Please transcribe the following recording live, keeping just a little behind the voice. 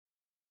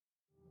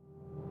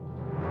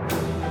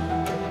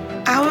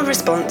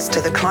response to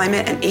the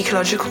climate and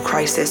ecological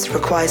crisis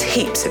requires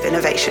heaps of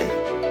innovation.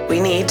 We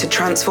need to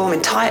transform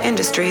entire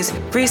industries,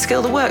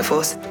 reskill the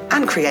workforce,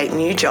 and create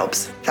new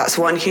jobs. That's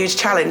one huge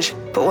challenge,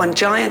 but one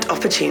giant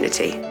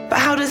opportunity. But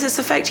how does this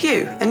affect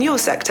you and your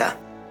sector?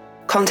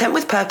 Content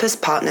with Purpose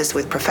partners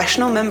with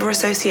professional member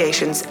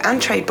associations and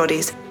trade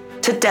bodies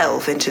to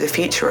delve into the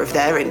future of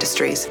their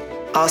industries,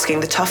 asking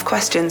the tough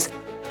questions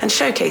and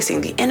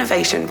showcasing the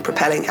innovation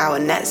propelling our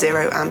net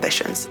zero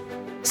ambitions.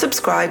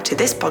 Subscribe to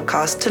this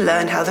podcast to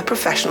learn how the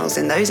professionals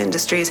in those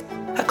industries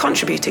are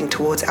contributing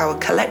towards our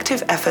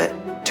collective effort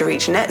to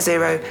reach net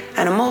zero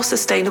and a more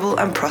sustainable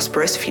and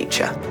prosperous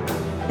future.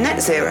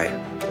 Net Zero,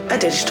 a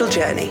digital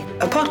journey,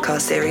 a podcast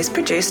series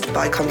produced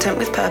by Content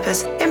with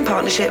Purpose in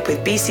partnership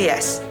with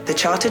BCS, the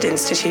Chartered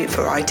Institute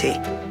for IT.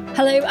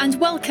 Hello and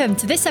welcome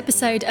to this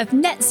episode of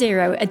Net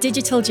Zero, a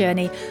digital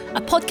journey, a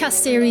podcast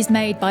series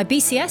made by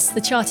BCS, the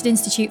Chartered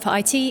Institute for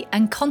IT,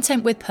 and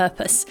Content with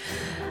Purpose.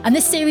 And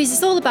this series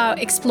is all about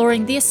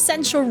exploring the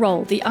essential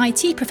role the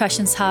IT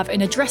professions have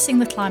in addressing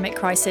the climate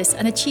crisis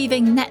and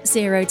achieving net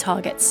zero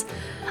targets.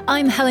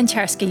 I'm Helen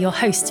Chersky, your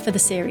host for the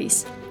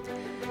series.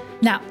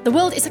 Now, the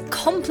world is a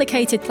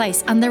complicated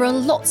place and there are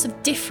lots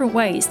of different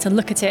ways to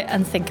look at it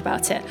and think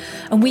about it.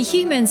 And we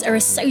humans are a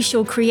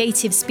social,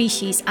 creative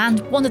species, and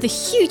one of the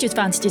huge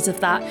advantages of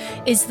that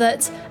is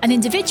that an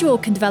individual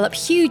can develop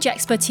huge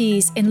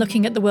expertise in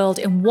looking at the world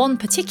in one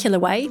particular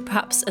way,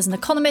 perhaps as an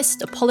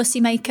economist, a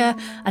policymaker,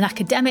 an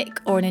academic,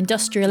 or an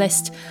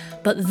industrialist.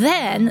 But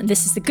then,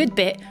 this is the good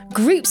bit,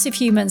 groups of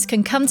humans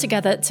can come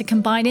together to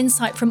combine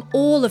insight from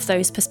all of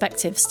those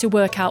perspectives to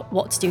work out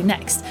what to do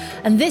next.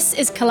 And this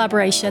is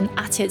collaboration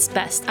at its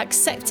best,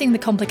 accepting the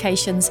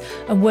complications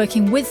and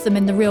working with them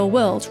in the real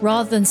world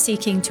rather than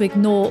seeking to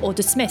ignore or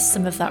dismiss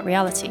some of that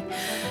reality.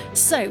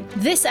 So,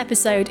 this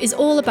episode is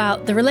all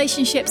about the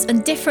relationships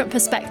and different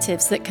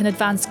perspectives that can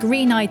advance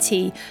green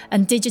IT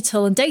and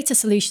digital and data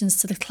solutions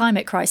to the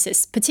climate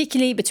crisis,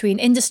 particularly between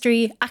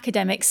industry,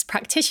 academics,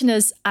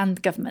 practitioners,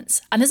 and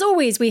governments. And as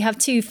always, we have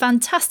two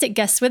fantastic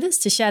guests with us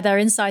to share their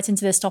insight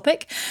into this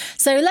topic.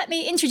 So let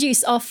me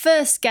introduce our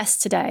first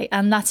guest today,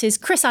 and that is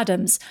Chris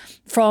Adams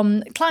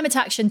from Climate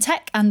Action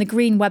Tech and the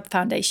Green Web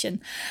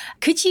Foundation.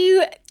 Could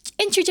you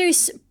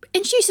introduce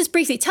us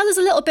briefly? Tell us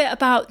a little bit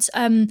about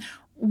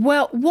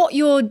what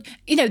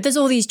there's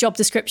all these job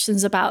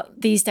descriptions about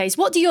these days.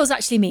 What do yours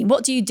actually mean?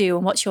 What do you do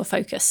and what's your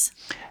focus?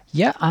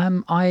 Yeah,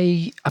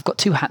 I've got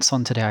two hats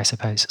on today, I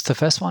suppose. So the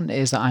first one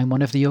is that I'm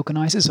one of the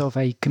organisers of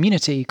a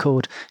community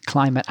called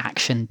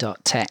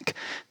climateaction.tech.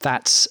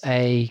 That's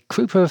a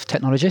group of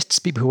technologists,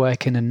 people who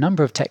work in a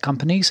number of tech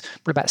companies.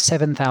 We're about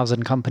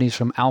 7,000 companies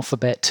from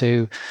Alphabet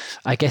to,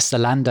 I guess,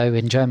 Zalando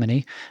in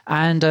Germany.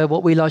 And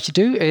what we largely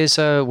do is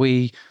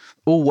we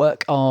all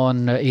work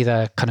on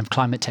either kind of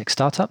climate tech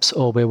startups,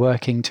 or we're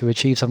working to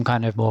achieve some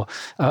kind of more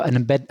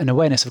an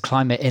awareness of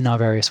climate in our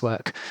various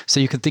work. So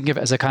you can think of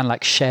it as a kind of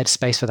like shared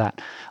space for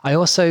that. I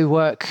also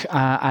work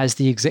as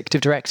the executive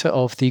director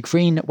of the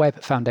Green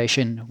Web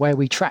Foundation, where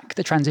we track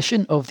the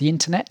transition of the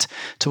internet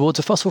towards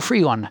a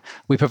fossil-free one.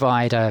 We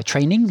provide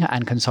training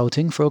and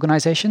consulting for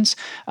organizations,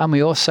 and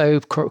we also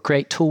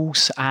create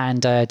tools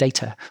and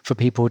data for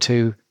people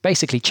to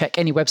basically check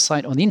any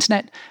website on the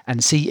internet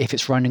and see if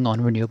it's running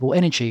on renewable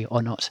energy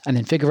or not, and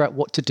then figure out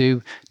what to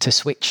do to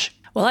switch.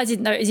 Well, I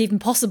didn't know it was even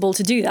possible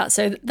to do that.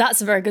 So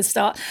that's a very good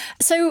start.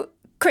 So,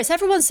 Chris,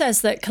 everyone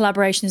says that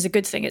collaboration is a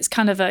good thing. It's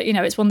kind of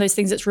it's one of those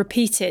things that's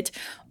repeated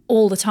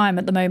all the time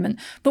at the moment.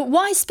 But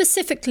why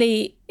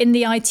specifically in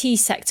the IT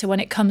sector when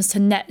it comes to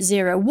net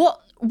zero?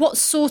 What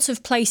sort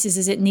of places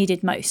is it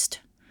needed most?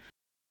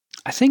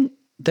 I think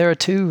there are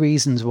two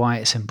reasons why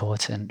it's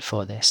important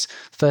for this.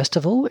 First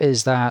of all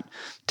is that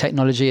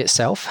technology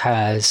itself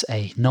has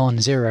a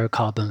non-zero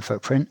carbon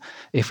footprint.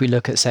 If we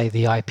look at, say,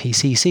 the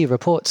IPCC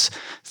reports,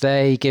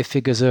 they give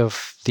figures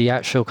of the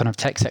actual kind of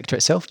tech sector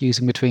itself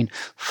using between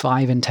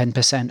 5 and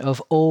 10% of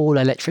all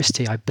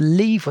electricity, I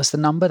believe was the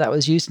number that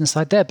was used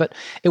inside there. But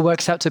it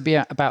works out to be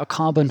about a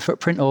carbon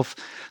footprint of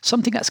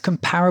something that's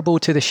comparable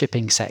to the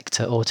shipping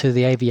sector or to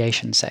the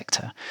aviation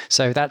sector.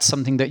 So that's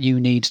something that you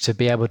need to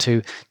be able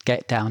to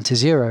get down to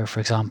zero, for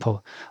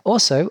example.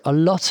 Also, a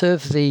lot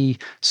of the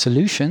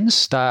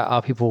solutions that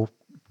our people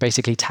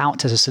basically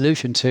tout as a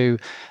solution to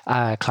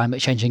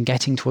climate change and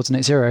getting towards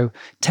net zero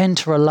tend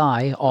to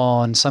rely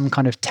on some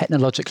kind of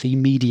technologically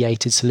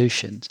mediated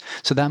solutions.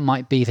 So that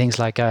might be things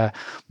like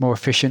more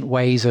efficient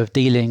ways of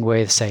dealing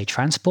with, say,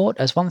 transport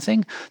as one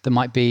thing. There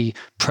might be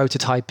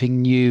prototyping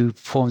new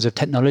forms of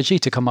technology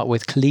to come up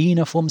with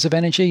cleaner forms of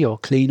energy or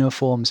cleaner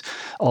forms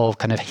of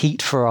kind of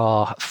heat for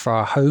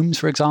our homes,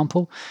 for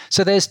example.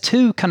 So there's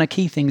two kind of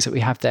key things that we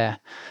have there.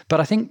 But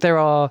I think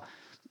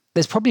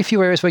there's probably a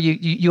few areas where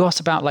you asked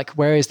about, like,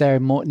 where is there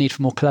more need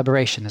for more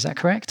collaboration? Is that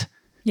correct?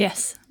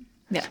 Yes.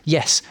 Yeah.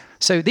 Yes.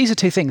 So these are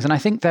two things, and I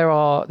think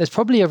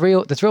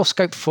there's real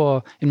scope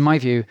for, in my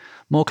view,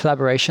 more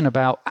collaboration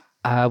about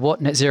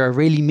what net zero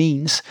really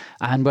means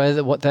and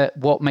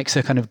what makes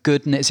a kind of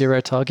good net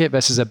zero target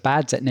versus a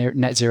bad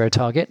net zero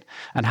target,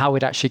 and how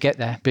we'd actually get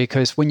there.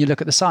 Because when you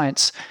look at the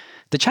science,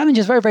 the challenge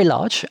is very, very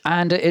large,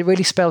 and it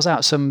really spells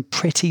out some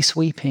pretty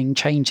sweeping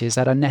changes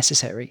that are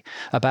necessary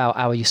about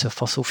our use of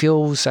fossil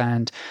fuels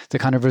and the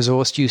kind of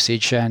resource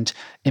usage and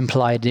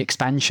implied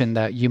expansion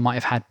that you might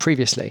have had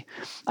previously.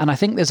 And I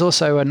think there's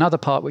also another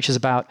part which is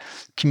about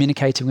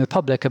communicating with the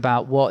public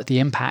about what the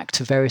impact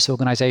of various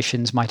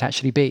organizations might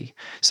actually be.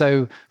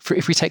 So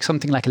if we take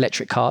something like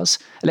electric cars,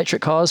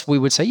 we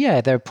would say, yeah,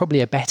 they're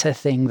probably a better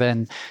thing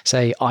than,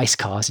 say, ICE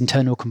cars,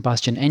 internal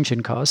combustion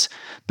engine cars.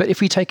 But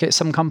if we take it,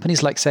 some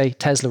companies like, say,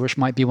 Tesla, which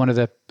might be one of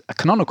the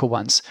canonical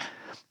ones,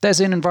 there's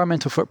an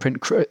environmental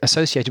footprint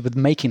associated with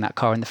making that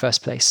car in the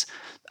first place.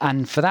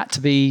 And for that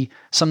to be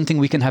something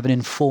we can have an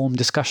informed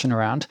discussion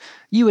around,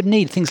 you would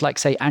need things like,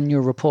 say,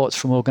 annual reports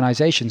from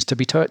organizations to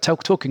be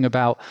talking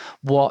about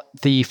what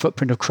the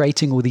footprint of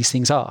creating all these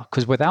things are.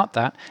 Because without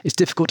that, it's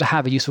difficult to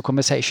have a useful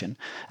conversation.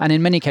 And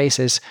in many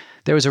cases,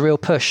 there is a real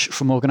push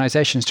from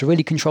organizations to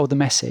really control the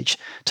message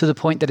to the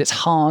point that it's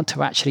hard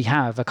to actually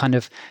have a kind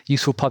of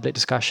useful public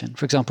discussion.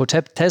 For example,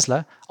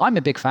 Tesla, I'm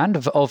a big fan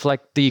of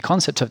like the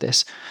concept of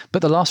this,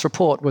 but the last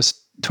report was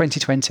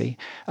 2020,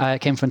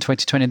 came from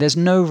 2020. There's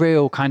no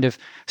real kind of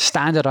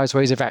standardized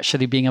ways of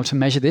actually being able to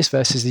measure this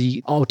versus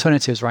the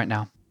alternatives right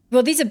now.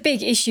 Well, these are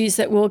big issues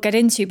that we'll get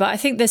into, but I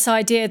think this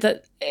idea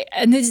that,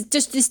 and there's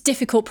just this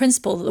difficult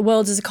principle that the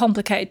world is a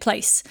complicated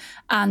place.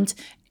 And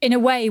in a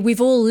way,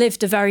 we've all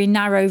lived a very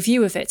narrow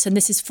view of it. And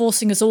this is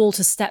forcing us all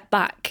to step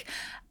back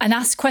and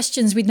ask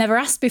questions we'd never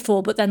asked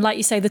before. But then, like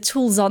you say, the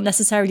tools aren't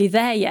necessarily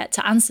there yet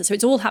to answer. So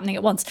it's all happening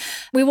at once.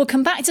 We will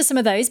come back to some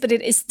of those, but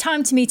it is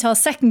time to meet our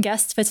second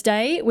guest for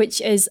today, which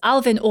is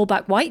Alvin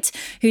Orbach-White,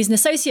 who's an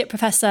associate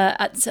professor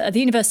at the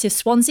University of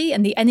Swansea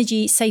and the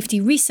Energy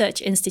Safety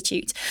Research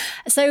Institute.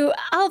 So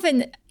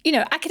Alvin,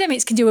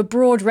 academics can do a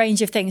broad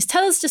range of things.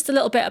 Tell us just a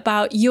little bit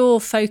about your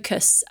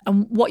focus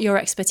and what your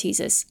expertise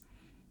is.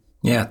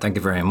 Yeah, thank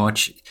you very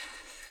much.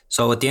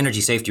 So at the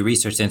Energy Safety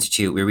Research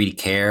Institute, we really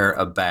care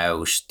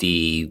about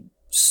the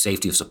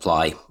safety of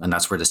supply, and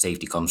that's where the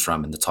safety comes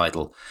from in the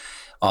title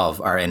of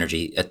our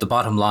energy. At the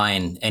bottom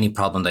line, any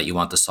problem that you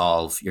want to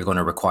solve, you're going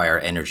to require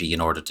energy in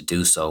order to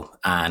do so.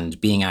 And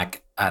being at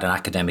an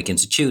academic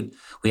institute,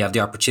 we have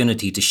the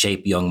opportunity to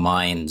shape young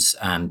minds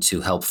and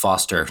to help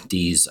foster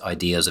these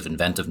ideas of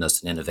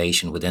inventiveness and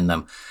innovation within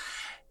them,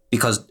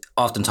 because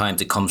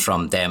oftentimes it comes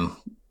from them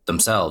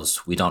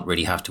themselves. We don't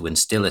really have to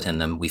instill it in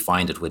them. We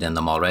find it within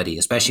them already,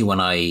 especially when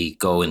I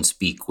go and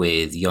speak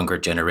with younger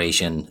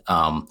generation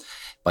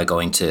by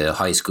going to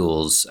high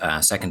schools,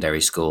 secondary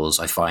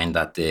schools. I find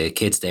that the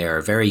kids there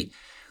are very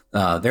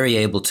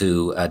able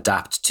to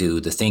adapt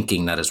to the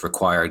thinking that is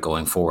required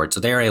going forward. So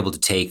they're able to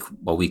take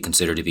what we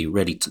consider to be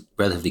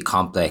relatively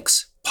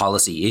complex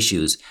policy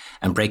issues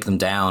and break them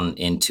down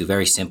into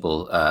very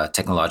simple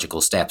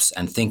technological steps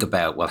and think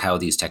about, well, how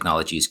these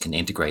technologies can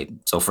integrate.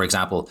 So, for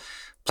example,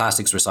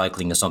 plastics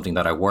recycling is something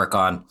that I work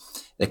on.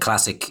 The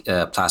classic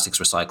plastics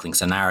recycling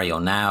scenario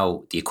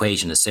now, the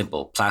equation is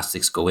simple.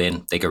 Plastics go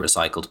in, they get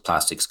recycled,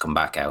 plastics come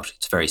back out.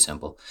 It's very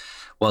simple.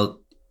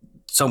 Well,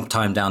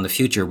 sometime down the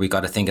future, we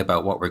got to think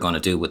about what we're going to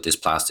do with this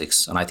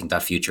plastics. And I think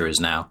that future is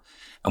now.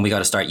 And we got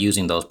to start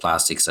using those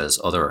plastics as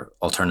other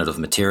alternative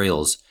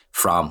materials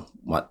from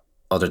what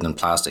other than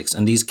plastics.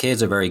 And these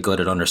kids are very good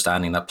at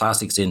understanding that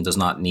plastics in does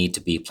not need to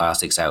be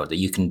plastics out, that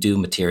you can do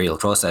material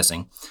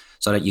processing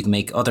so that you can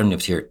make other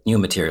new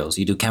materials.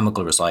 You do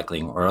chemical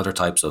recycling or other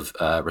types of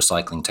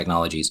recycling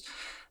technologies.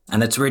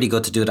 And it's really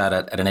good to do that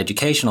at an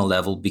educational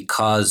level,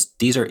 because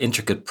these are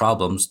intricate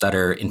problems that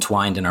are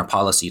entwined in our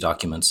policy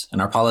documents.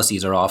 And our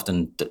policies are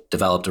often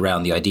developed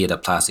around the idea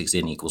that plastics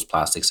in equals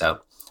plastics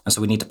out. And so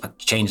we need to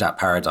change that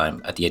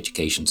paradigm at the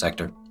education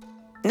sector.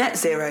 Net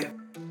Zero,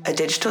 a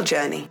digital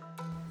journey.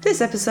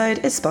 This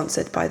episode is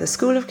sponsored by the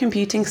School of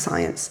Computing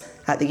Science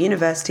at the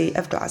University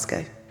of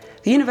Glasgow.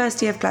 The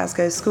University of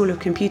Glasgow's School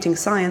of Computing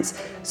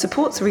Science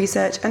supports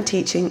research and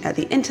teaching at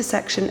the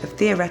intersection of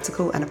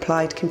theoretical and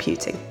applied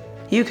computing.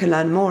 You can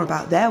learn more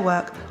about their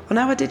work on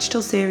our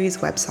digital series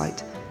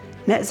website,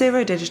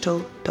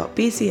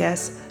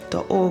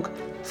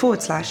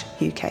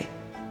 netzerodigital.bcs.org/UK.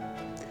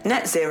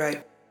 Net Zero,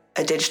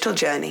 a digital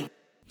journey.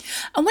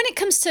 And when it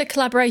comes to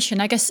collaboration,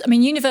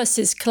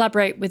 universities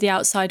collaborate with the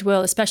outside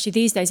world, especially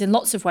these days, in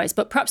lots of ways.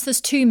 But perhaps there's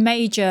two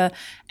major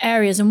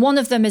areas. And one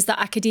of them is that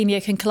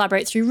academia can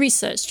collaborate through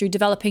research, through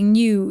developing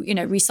new,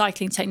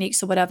 recycling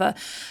techniques or whatever,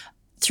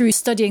 through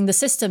studying the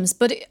systems.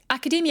 But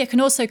academia can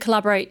also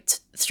collaborate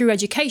through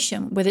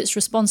education with its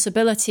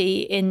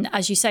responsibility in,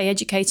 as you say,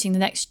 educating the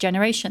next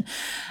generation.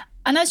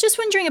 And I was just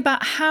wondering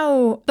about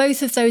how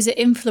both of those are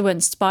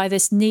influenced by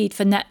this need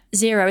for net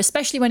zero,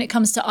 especially when it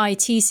comes to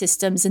IT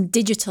systems and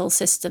digital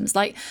systems.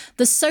 Like,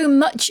 there's so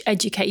much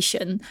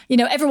education.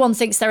 Everyone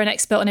thinks they're an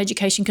expert on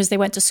education because they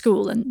went to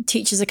school, and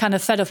teachers are kind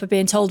of fed up of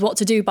being told what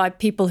to do by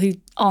people who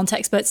aren't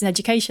experts in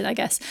education, I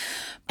guess.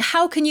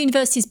 How can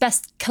universities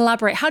best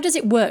collaborate? How does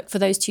it work for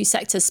those two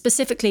sectors,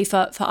 specifically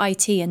for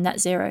IT and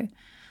net zero?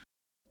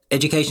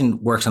 Education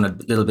works on a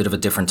little bit of a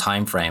different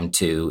time frame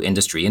to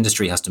industry.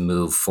 Industry has to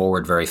move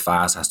forward very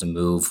fast, has to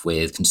move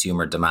with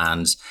consumer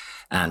demands.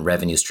 and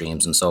revenue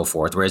streams and so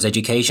forth. Whereas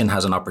education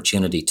has an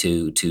opportunity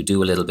to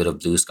do a little bit of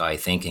blue sky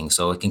thinking.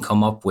 So it can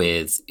come up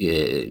with,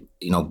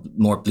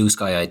 more blue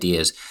sky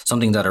ideas,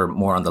 something that are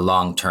more on the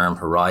long-term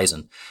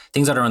horizon.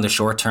 Things that are on the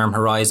short-term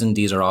horizon,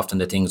 these are often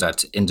the things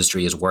that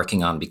industry is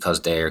working on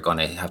because they're going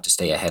to have to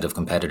stay ahead of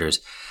competitors.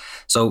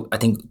 So I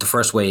think the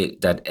first way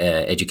that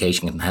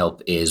education can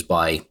help is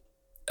by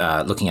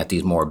looking at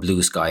these more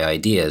blue sky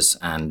ideas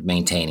and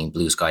maintaining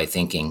blue sky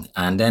thinking.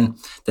 And then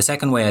the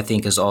second way, I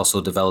think, is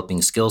also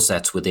developing skill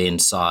sets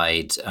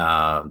inside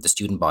the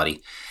student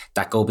body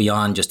that go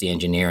beyond just the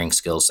engineering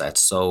skill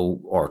sets,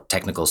 or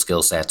technical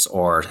skill sets,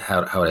 or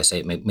how would I say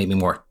it, maybe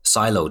more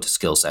siloed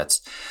skill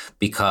sets,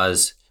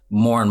 because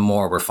more and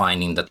more we're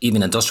finding that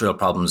even industrial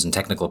problems and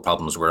technical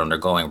problems we're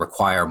undergoing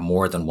require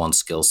more than one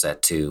skill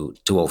set to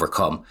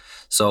overcome.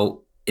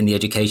 So in the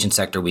education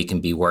sector, we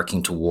can be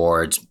working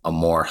towards a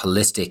more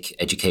holistic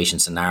education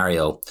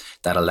scenario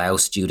that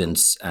allows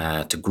students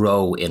to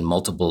grow in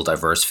multiple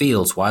diverse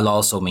fields while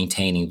also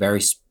maintaining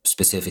very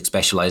specific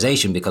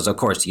specialization, because of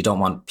course you don't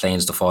want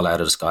planes to fall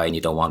out of the sky and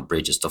you don't want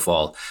bridges to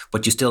fall,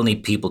 but you still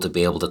need people to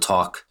be able to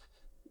talk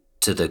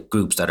to the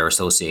groups that are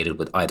associated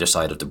with either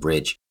side of the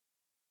bridge.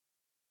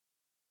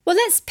 Well,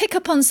 let's pick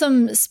up on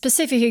some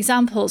specific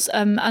examples.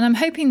 And I'm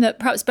hoping that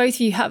perhaps both of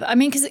you have,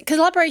 because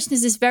collaboration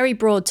is this very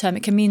broad term.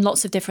 It can mean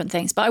lots of different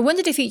things. But I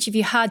wondered if each of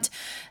you had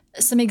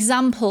some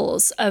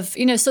examples of,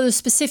 sort of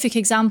specific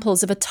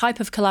examples of a type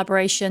of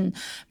collaboration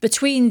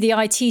between the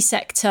IT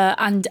sector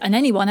and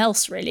anyone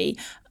else really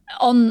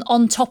on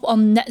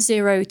net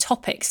zero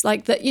topics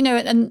like that,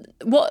 and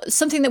what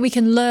something that we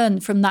can learn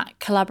from that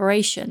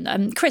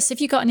collaboration. Chris,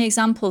 have you got any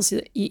examples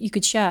that you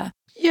could share?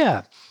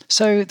 Yeah.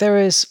 So there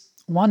is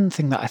one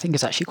thing that I think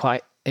is actually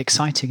quite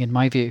exciting in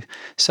my view.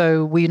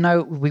 So we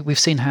know we've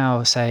seen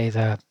how, say,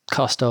 the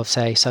cost of,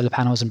 say, solar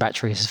panels and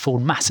batteries has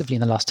fallen massively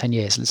in the last 10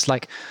 years. It's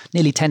like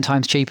nearly 10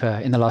 times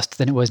cheaper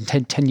than it was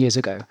 10 years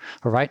ago.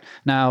 All right.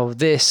 Now,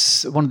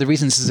 one of the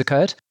reasons this has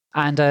occurred,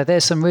 and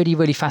there's some really,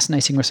 really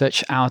fascinating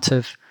research out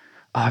of,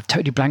 I've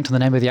totally blanked on the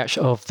name of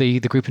the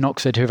group in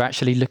Oxford who are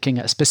actually looking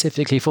at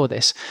specifically for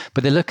this.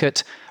 But they look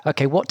at,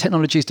 okay, what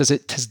technologies does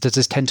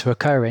this tend to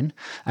occur in,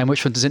 and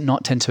which one does it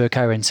not tend to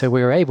occur in? So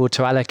we were able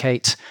to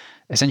allocate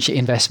essentially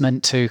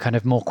investment to kind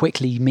of more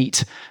quickly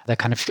meet the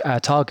kind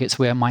of targets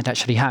we might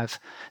actually have.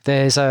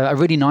 There's a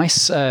really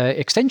nice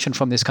extension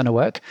from this kind of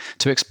work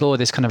to explore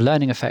this kind of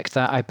learning effect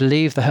that I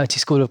believe the Hertie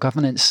School of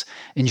Governance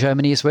in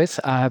Germany is with.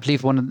 I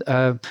believe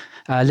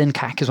Lynn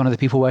Kack is one of the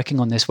people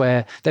working on this,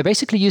 where they're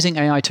basically using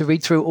AI to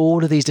read through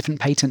all of these different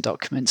patent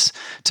documents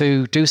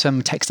to do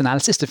some text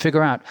analysis to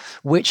figure out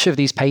which of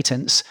these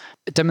patents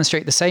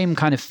demonstrate the same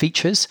kind of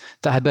features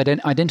that have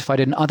been identified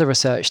in other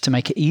research, to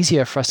make it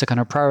easier for us to kind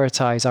of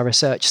prioritize our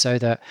research, so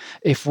that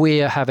if we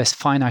have a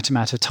finite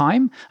amount of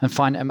time and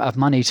finite amount of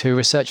money to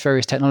research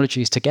various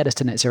technologies to get us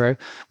to net zero,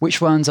 which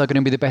ones are going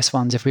to be the best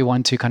ones if we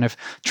want to kind of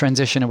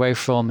transition away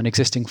from an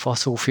existing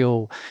fossil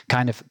fuel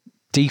kind of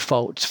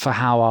default for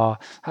how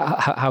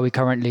we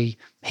currently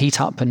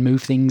heat up and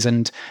move things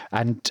and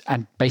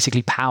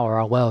basically power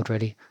our world,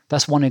 really.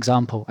 That's one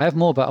example. I have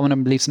more, but I want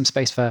to leave some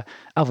space for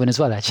Alvin as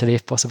well, actually,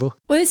 if possible.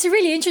 Well, it's a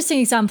really interesting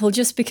example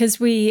just because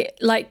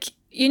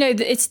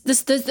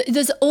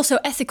there's also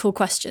ethical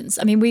questions.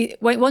 I mean,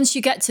 once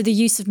you get to the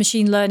use of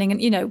machine learning,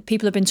 and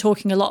people have been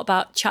talking a lot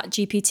about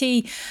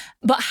ChatGPT,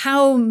 but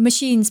how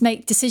machines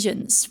make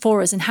decisions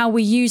for us and how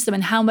we use them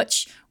and how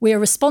much we are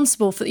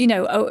responsible for,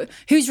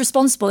 who's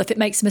responsible if it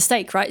makes a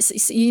mistake, right? So,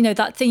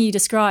 that thing you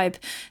describe,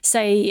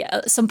 say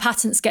some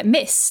patents get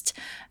missed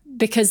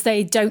because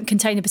they don't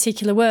contain a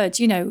particular word,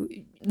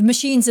 the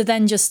machines are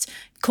then just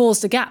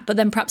caused a gap, but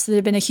then perhaps there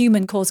had been a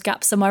human caused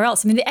gap somewhere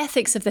else. I mean, the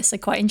ethics of this are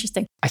quite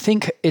interesting. I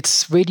think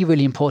it's really,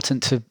 really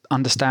important to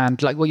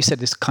understand, like what you said,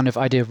 this kind of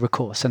idea of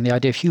recourse and the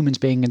idea of humans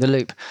being in the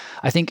loop.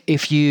 I think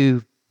if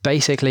you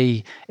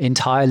basically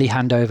entirely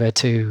hand over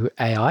to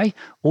AI,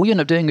 all you end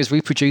up doing is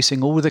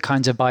reproducing all the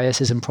kinds of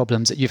biases and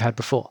problems that you've had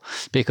before.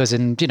 Because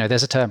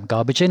there's a term,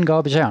 garbage in,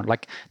 garbage out.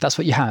 Like that's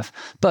what you have.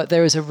 But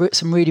there is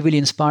some really, really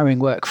inspiring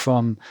work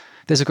from.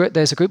 There's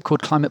a group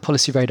called Climate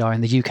Policy Radar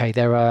in the UK.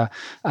 They're a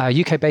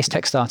UK-based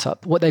tech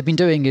startup. What they've been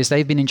doing is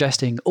they've been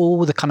ingesting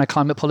all the kind of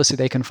climate policy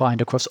they can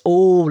find across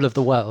all of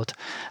the world.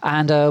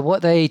 And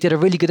what they did a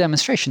really good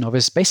demonstration of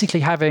is basically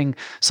having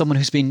someone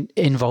who's been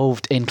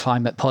involved in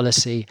climate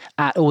policy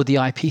at all the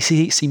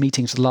IPCC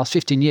meetings for the last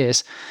 15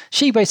 years.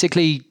 She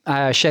basically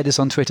shared this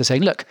on Twitter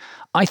saying, look,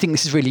 I think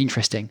this is really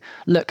interesting.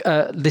 Look,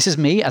 this is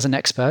me as an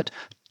expert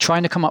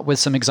trying to come up with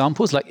some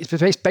examples. Like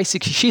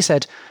basically, she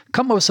said,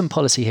 come up with some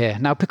policy here.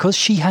 Now, because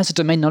she has a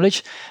domain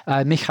knowledge,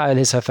 Michael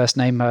is her first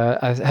name.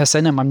 Her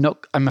surname,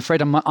 I'm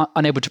afraid I'm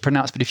unable to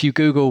pronounce. But if you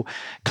Google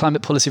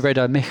Climate Policy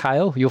Radar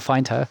Michael, you'll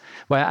find her.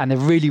 And a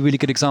really, really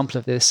good example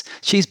of this.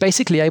 She's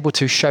basically able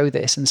to show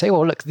this and say,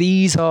 well, look,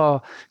 these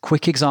are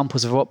quick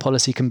examples of what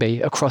policy can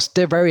be across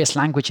their various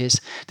languages.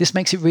 This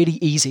makes it really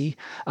easy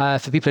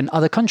for people in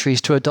other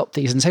countries to adopt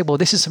these and say, well,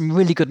 this is some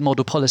really good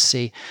model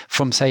policy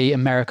from, say,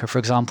 America, for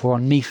example,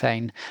 on me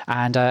methane,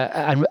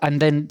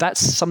 and then that's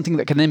something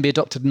that can then be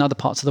adopted in other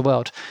parts of the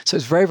world. So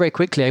it's very, very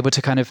quickly able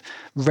to kind of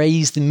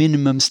raise the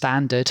minimum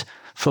standard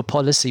for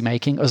policy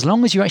making, as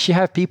long as you actually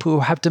have people who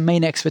have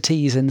domain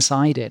expertise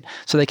inside it,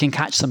 so they can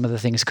catch some of the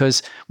things.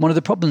 Because one of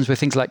the problems with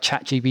things like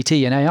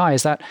ChatGPT and AI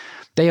is that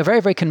they are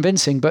very, very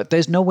convincing, but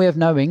there's no way of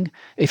knowing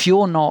if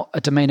you're not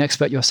a domain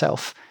expert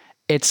yourself.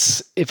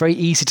 It's very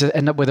easy to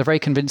end up with a very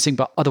convincing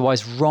but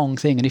otherwise wrong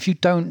thing. And if you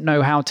don't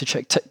know how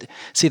to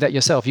see that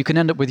yourself, you can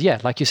end up with,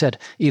 like you said,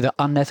 either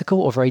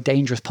unethical or very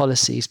dangerous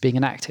policies being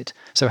enacted.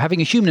 So having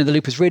a human in the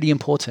loop is really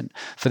important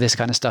for this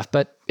kind of stuff.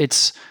 But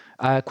it's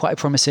quite a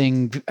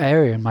promising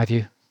area in my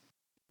view.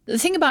 The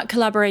thing about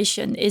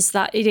collaboration is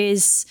that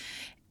it's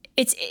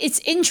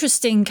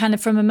interesting kind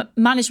of from a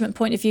management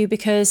point of view,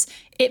 because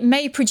it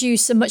may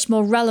produce a much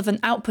more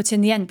relevant output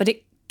in the end, but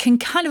it can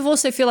kind of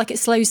also feel like it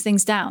slows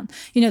things down.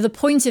 The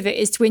point of it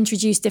is to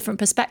introduce different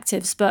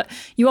perspectives, but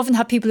you often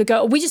have people who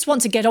go, we just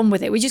want to get on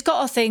with it. We just got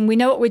our thing. We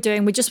know what we're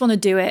doing. We just want to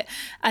do it.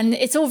 And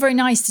it's all very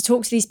nice to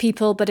talk to these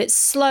people, but it's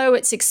slow.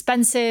 It's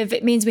expensive.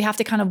 It means we have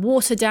to kind of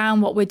water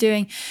down what we're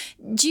doing.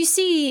 Do you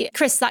see,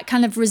 Chris, that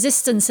kind of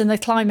resistance in the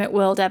climate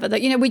world ever? That,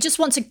 we just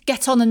want to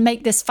get on and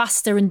make this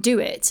faster and do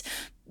it.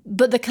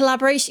 But the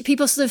collaboration,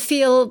 people sort of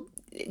feel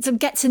it sort of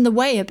gets in the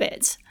way a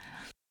bit.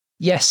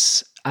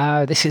 Yes.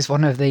 This is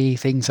one of the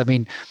things,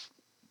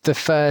 the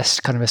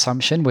first kind of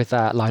assumption with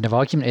that line of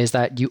argument is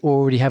that you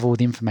already have all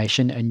the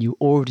information and you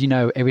already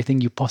know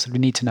everything you possibly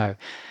need to know.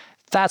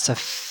 That's a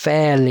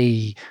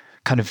fairly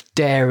kind of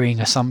daring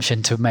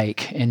assumption to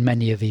make in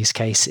many of these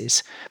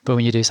cases. But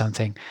when you do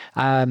something,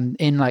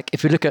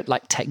 if we look at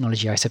like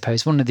technology, I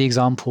suppose, one of the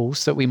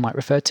examples that we might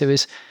refer to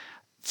is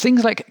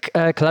things like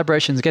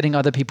collaborations, getting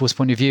other people's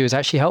point of view is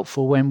actually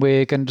helpful when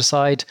we're going to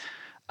decide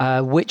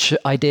which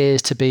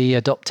ideas to be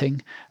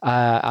adopting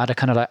at a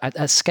kind of like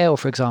at scale,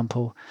 for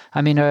example.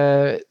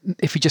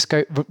 If we just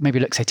go, maybe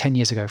look, say 10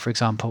 years ago, for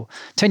example,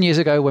 10 years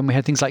ago when we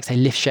had things like, say,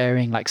 Lyft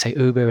sharing, like, say,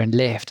 Uber and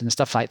Lyft and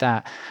stuff like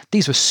that,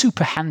 these were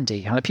super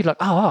handy. And people are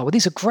like, well,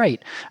 these are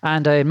great.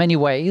 And in many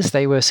ways,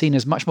 they were seen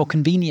as much more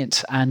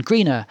convenient and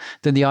greener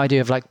than the idea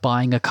of like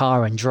buying a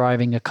car and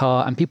driving a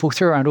car. And people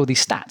threw around all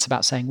these stats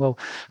about saying, well,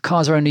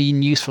 cars are only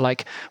in use for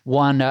like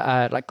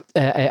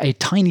a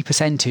tiny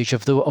percentage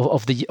of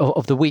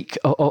the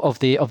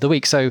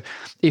week. So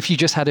if you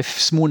just had a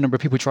small number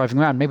of people driving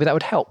around, maybe that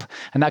would help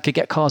and that could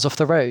get cars off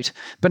the road.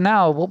 But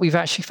now what we've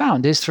actually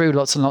found is through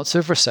lots and lots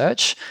of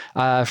research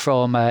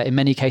from in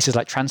many cases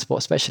like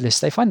transport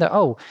specialists, they find that,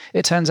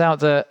 it turns out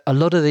that a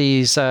lot of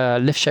these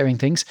Lyft sharing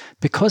things,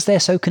 because they're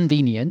so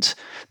convenient,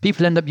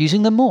 people end up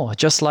using them more,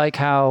 just like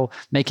how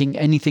making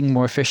anything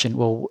more efficient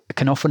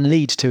can often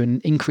lead to an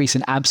increase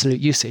in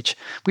absolute usage.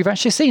 We've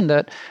actually seen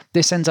that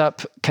this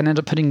can end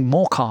up putting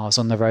more cars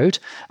on the road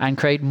and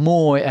create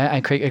more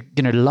and create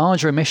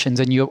larger emissions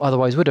than you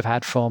otherwise would have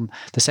had from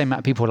the same amount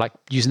of people like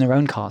using their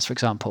own cars, for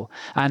example.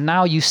 And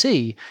now you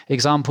see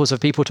examples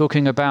of people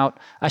talking about,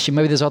 actually,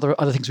 maybe there's other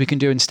things we can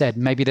do instead.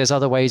 Maybe there's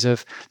other ways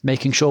of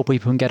making sure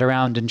people can get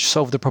around and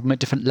solve the problem at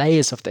different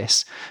layers of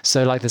this.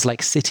 So like there's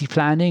like city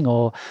planning,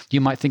 or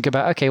you might think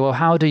about, okay, well,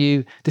 how do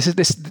you,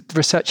 this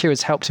research here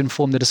has helped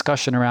inform the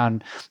discussion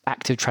around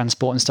active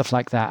transport and stuff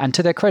like that. And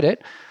to their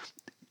credit,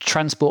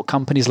 transport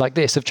companies like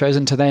this have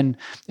chosen to then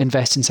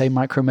invest in, say,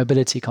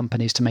 micro-mobility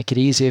companies to make it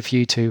easier for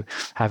you to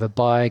have a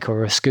bike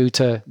or a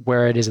scooter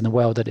where it is in the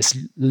world that it's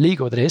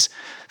legal, that is,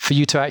 for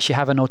you to actually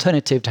have an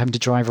alternative to having to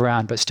drive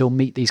around but still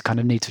meet these kind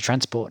of needs for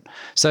transport.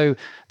 So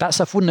that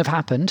stuff wouldn't have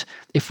happened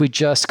if we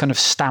just kind of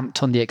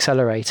stamped on the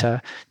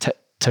accelerator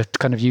to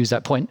kind of use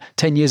that point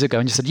 10 years ago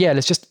and just said,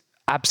 let's just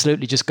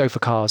absolutely just go for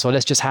cars, or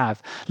let's just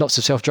have lots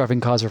of self-driving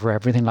cars everywhere,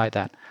 everything like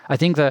that. I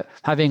think that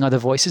having other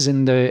voices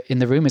in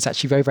the room is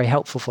actually very, very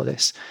helpful for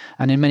this.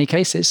 And in many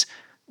cases,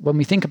 when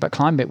we think about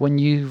climate, when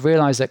you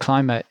realize that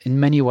climate in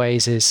many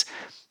ways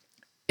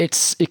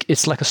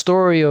it's like a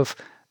story of,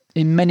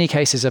 in many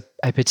cases, a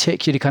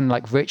particularly kind of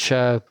like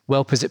richer,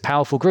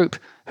 powerful group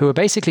who are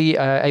basically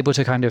able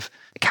to kind of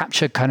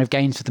capture kind of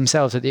gains for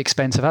themselves at the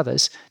expense of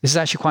others. This is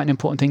actually quite an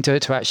important thing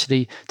to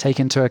actually take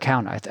into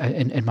account,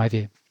 in my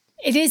view.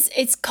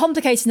 It's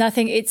complicated. And I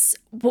think it's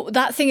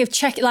that thing of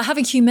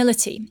having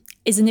humility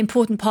is an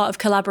important part of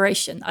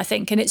collaboration, I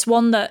think. And it's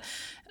one that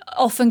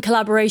often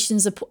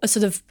collaborations are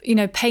sort of,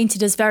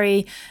 painted as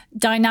very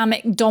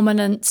dynamic,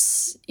 dominant,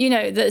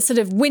 the sort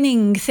of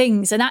winning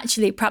things. And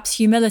actually, perhaps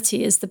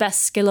humility is the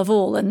best skill of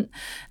all. And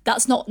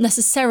that's not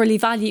necessarily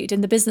valued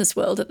in the business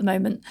world at the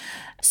moment.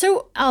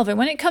 So, Alvin,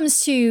 when it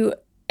comes to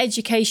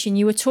education,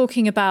 you were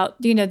talking about,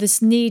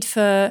 this need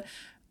for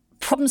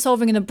problem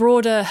solving in a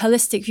broader,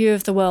 holistic view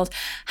of the world.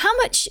 How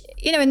much,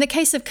 in the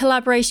case of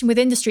collaboration with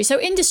industry, so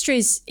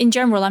industries in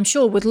general, I'm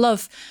sure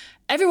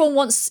everyone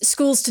wants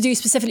schools to do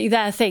specifically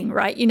their thing,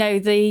 right?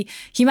 The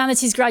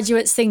humanities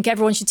graduates think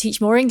everyone should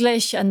teach more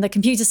English, and the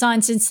computer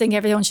scientists think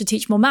everyone should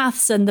teach more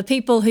maths, and the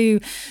people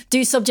who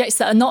do subjects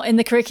that are not in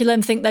the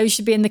curriculum think those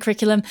should be in the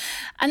curriculum.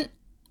 And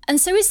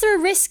so is there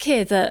a risk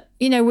here that,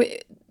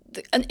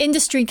 an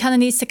industry kind of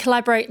needs to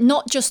collaborate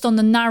not just on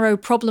the narrow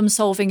problem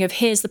solving of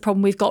here's the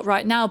problem we've got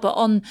right now, but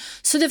on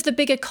sort of the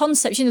bigger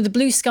concepts, the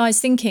blue skies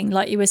thinking,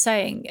 like you were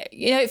saying.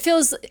 It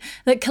feels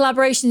that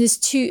collaboration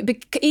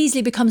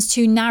easily becomes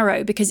too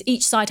narrow because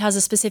each side has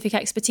a specific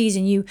expertise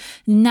and you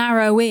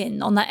narrow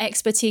in on that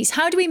expertise.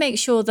 How do we make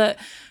sure that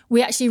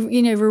we actually,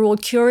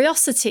 reward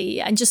curiosity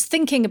and just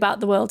thinking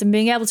about the world and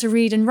being able to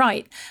read and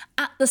write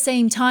at the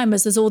same time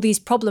as there's all these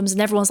problems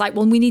and everyone's like,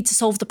 well, we need to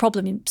solve the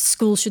problem and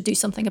schools should do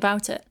something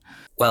about it?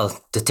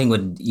 Well, the thing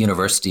with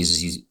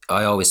universities is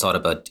I always thought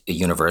about a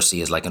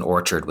university as like an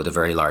orchard with a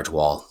very large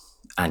wall.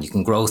 And you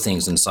can grow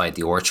things inside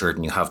the orchard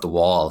and you have the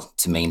wall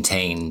to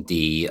maintain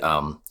the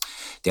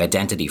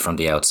identity from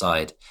the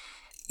outside.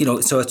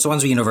 So at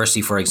Swansea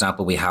University, for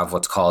example, we have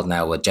what's called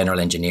now a general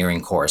engineering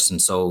course. And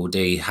so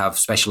they have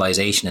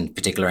specialization in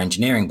particular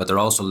engineering, but they're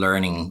also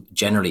learning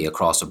generally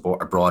across a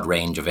broad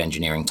range of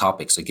engineering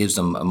topics. It gives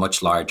them a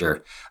much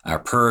larger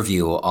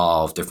purview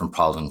of different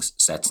problem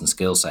sets and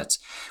skill sets.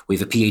 We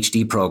have a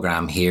PhD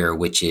program here,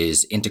 which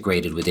is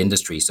integrated with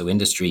industry. So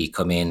industry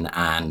come in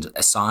and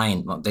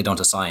they don't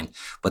assign,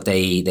 but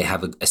they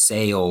have a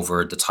say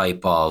over the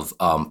type of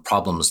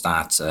problems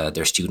that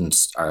their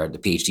students or the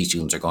PhD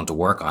students are going to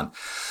work on.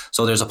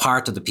 So there's a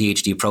part of the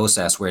PhD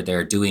process where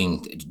they're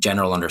doing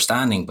general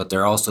understanding, but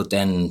they're also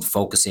then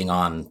focusing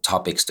on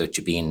topics that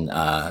are being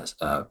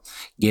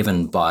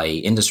given by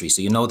industry.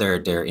 So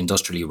they're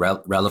industrially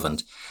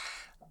relevant.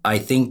 I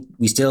think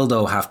we still,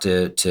 though, have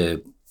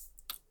to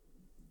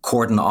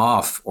cordon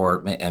off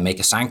or make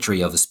a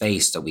sanctuary of a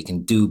space that we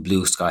can do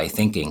blue sky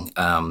thinking.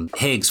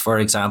 Higgs, for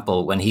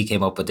example, when he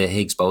came up with the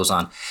Higgs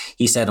boson,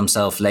 he said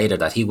himself later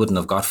that he wouldn't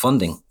have got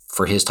funding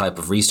for his type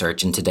of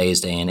research in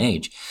today's day and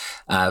age.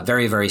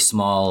 Very, very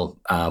small,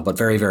 but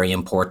very, very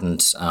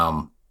important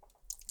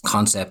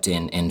concept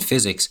in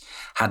physics,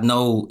 had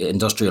no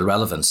industrial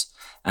relevance.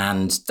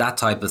 And that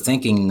type of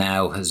thinking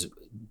now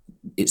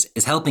is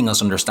helping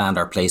us understand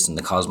our place in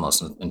the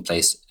cosmos in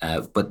place.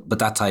 But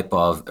that type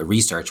of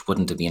research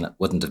wouldn't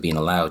have been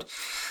allowed.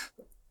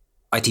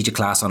 I teach a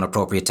class on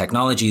appropriate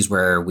technologies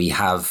where we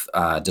have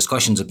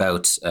discussions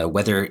about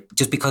whether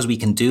just because we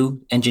can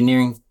do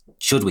engineering,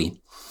 should we?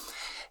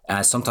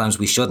 Sometimes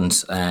we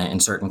shouldn't in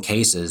certain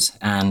cases.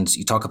 And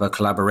you talk about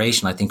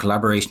collaboration. I think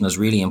collaboration is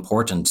really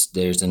important.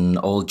 There's an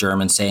old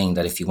German saying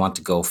that if you want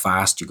to go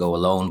fast, you go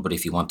alone. But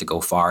if you want to go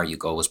far, you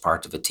go as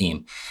part of a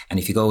team. And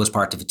if you go as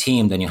part of a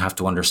team, then you have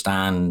to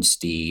understand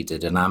the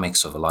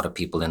dynamics of a lot of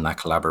people in that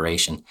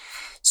collaboration.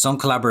 Some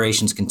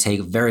collaborations can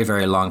take a very,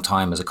 very long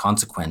time as a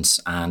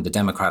consequence, and the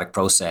democratic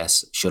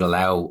process should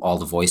allow all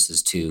the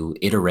voices to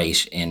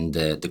iterate in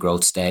the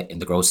growth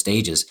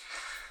stages.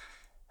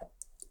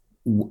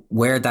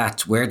 Where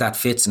that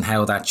fits and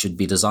how that should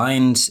be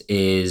designed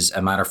is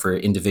a matter for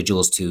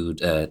individuals to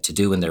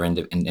do in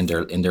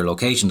their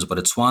locations. But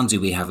at Swansea,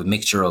 we have a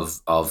mixture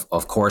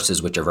of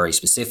courses which are very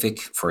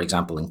specific. For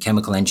example, in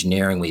chemical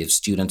engineering, we have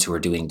students who are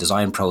doing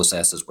design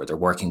processes where they're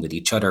working with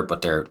each other,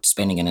 but they're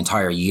spending an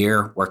entire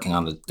year working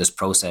on this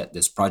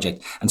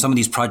project. And some of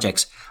these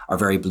projects are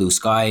very blue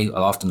sky.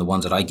 Often the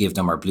ones that I give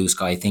them are blue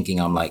sky thinking.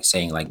 I'm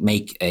saying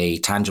make a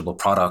tangible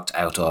product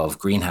out of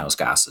greenhouse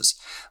gases.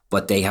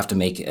 But they have to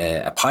make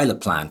a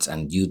pilot plant,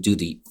 and you do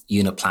the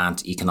unit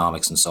plant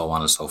economics and so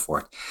on and so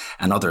forth.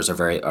 And others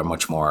are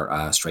much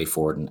more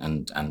straightforward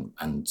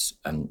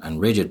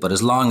and rigid. But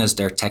as long as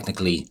they're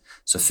technically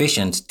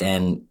sufficient,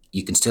 then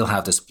you can still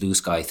have this blue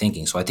sky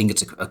thinking. So I think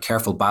it's a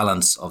careful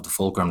balance of the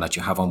fulcrum that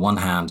you have on one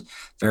hand,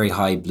 very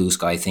high blue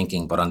sky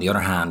thinking, but on the other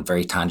hand,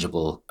 very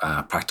tangible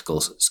practical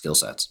skill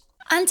sets.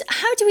 And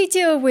how do we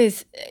deal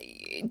with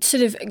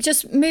sort of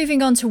just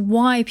moving on to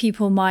why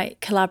people might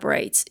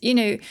collaborate?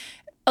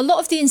 A lot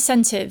of the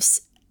incentives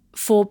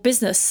for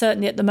business,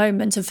 certainly at the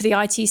moment, and for the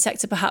IT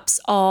sector perhaps,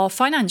 are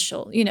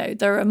financial.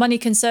 There are money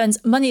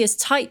concerns. Money is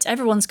tight.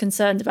 Everyone's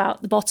concerned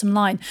about the bottom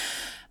line.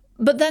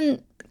 But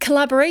then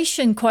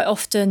collaboration quite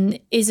often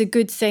is a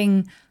good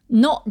thing,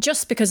 not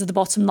just because of the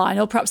bottom line,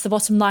 or perhaps the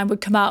bottom line would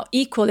come out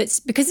equal. It's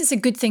because it's a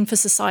good thing for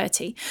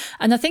society.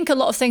 And I think a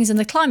lot of things in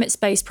the climate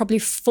space probably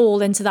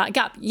fall into that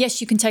gap.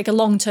 Yes, you can take a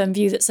long-term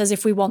view that says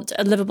if we want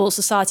a livable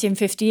society in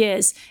 50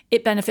 years,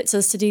 it benefits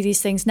us to do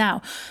these things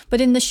now.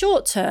 But in the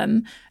short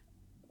term,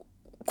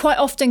 quite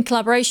often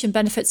collaboration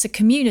benefits a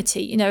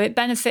community. It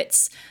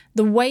benefits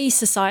the way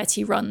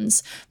society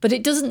runs, but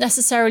it doesn't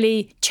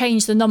necessarily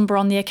change the number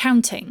on the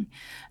accounting.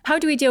 How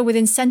do we deal with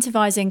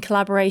incentivizing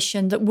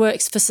collaboration that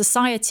works for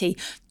society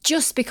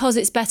just because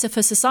it's better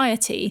for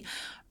society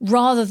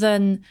rather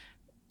than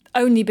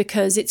only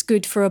because it's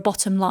good for a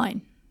bottom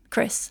line?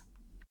 Chris?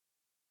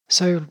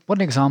 So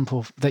one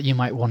example that you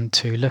might want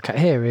to look at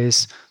here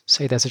is,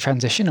 say there's a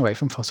transition away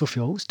from fossil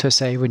fuels to,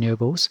 say,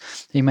 renewables.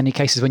 In many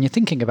cases, when you're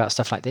thinking about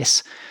stuff like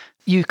this,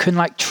 you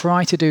can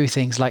try to do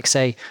things like,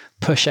 say,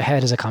 push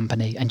ahead as a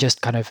company and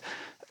just kind of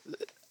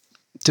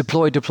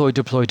deploy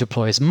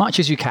as much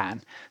as you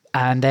can.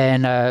 and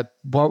then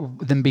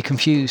be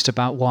confused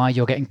about why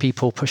you're getting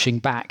people pushing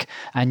back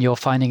and you're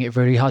finding it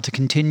really hard to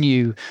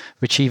continue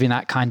achieving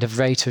that kind of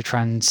rate of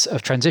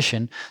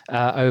transition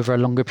over a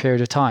longer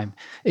period of time.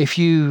 If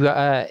you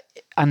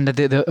and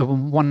the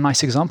one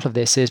nice example of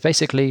this is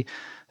basically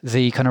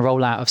the kind of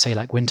rollout of, say,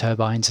 like wind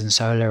turbines and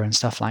solar and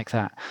stuff like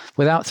that.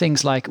 Without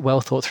things like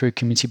well thought through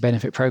community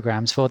benefit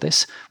programs for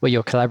this, where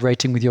you're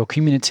collaborating with your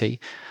community,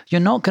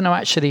 you're not going to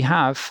actually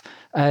have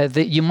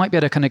you might be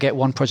able to kind of get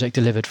one project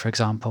delivered, for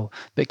example,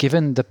 but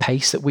given the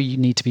pace that we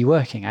need to be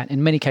working at,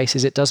 in many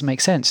cases, it does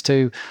make sense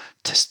to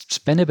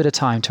spend a bit of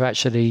time to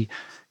actually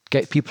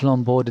get people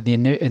on board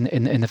in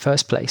the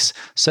first place,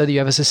 so that you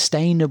have a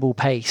sustainable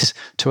pace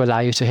to allow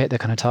you to hit the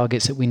kind of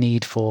targets that we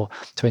need for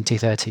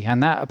 2030.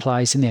 And that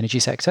applies in the energy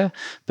sector,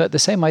 but the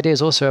same ideas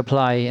also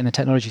apply in the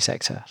technology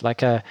sector.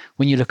 Like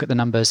when you look at the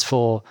numbers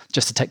for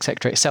just the tech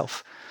sector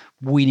itself,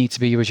 we need to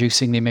be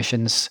reducing the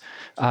emissions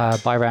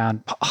by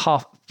around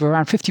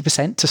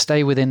 50% to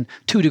stay within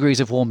 2 degrees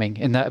of warming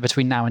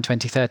between now and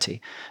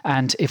 2030.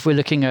 And if we're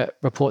looking at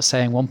reports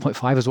saying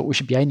 1.5 is what we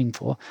should be aiming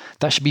for,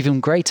 that should be even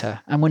greater.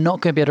 And we're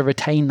not going to be able to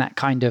retain that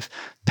kind of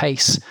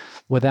pace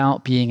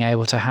without being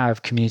able to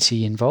have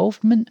community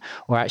involvement,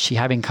 or actually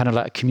having kind of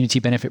like community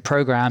benefit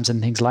programs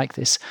and things like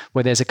this,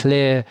 where there's a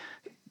clear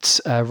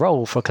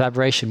role for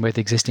collaboration with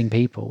existing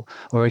people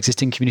or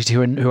existing community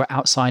who are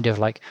outside of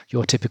like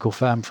your typical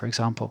firm, for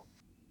example.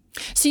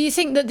 So you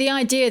think that the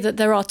idea that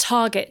there are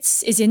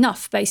targets is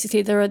enough?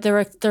 Basically, there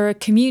are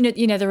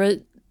community, there are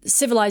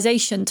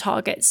civilization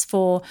targets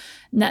for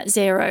net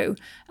zero,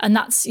 and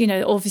that's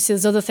obviously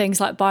there's other things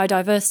like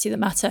biodiversity that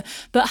matter.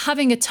 But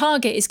having a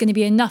target is going to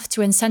be enough to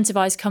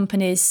incentivize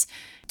companies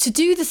to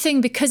do the thing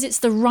because it's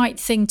the right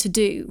thing to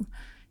do,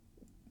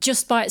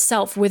 just by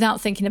itself, without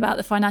thinking about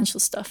the financial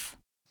stuff.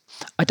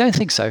 I don't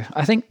think so.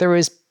 I think there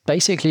is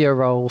basically a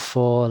role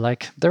for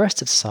like the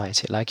rest of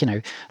society. Like,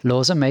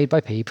 laws are made by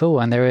people,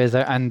 and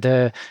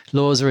the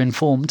laws are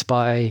informed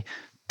by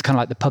kind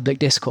of like the public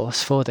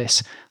discourse for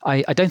this.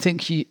 I don't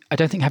think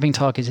having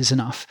targets is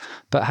enough,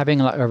 but having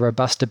like a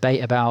robust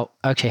debate about,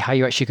 okay, how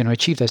you're actually going to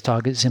achieve those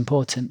targets is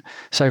important.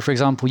 So for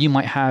example, you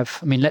might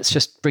have, let's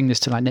just bring this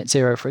to like net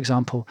zero, for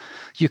example.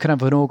 You can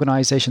have an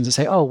organization that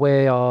say, oh,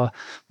 we're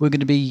going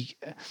to be,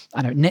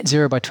 net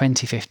zero by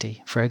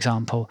 2050, for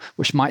example,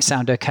 which might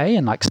sound okay.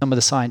 And like some of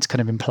the science kind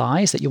of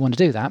implies that you want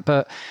to do that.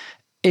 But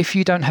if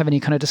you don't have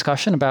any kind of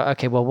discussion about,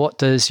 okay, well, what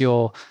does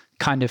your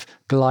kind of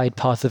glide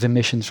path of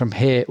emissions from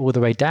here all the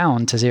way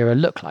down to zero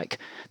look like?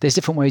 There's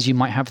different ways you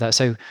might have that.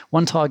 So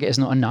one target is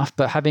not enough,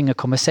 but having a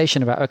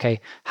conversation about, okay,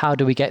 how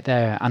do we get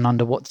there and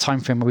under what time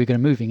frame are we going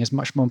to moving is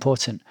much more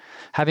important.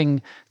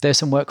 There's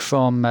some work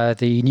from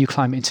the New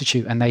Climate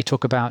Institute, and they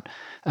talk about,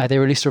 they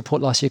released a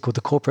report last year called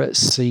the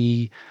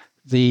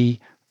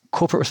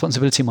Corporate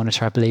Responsibility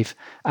Monitor, I believe.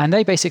 And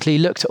they basically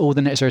looked at all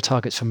the net zero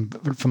targets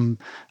from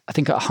I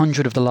think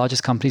 100 of the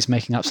largest companies,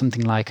 making up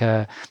something like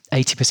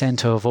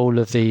 80% of all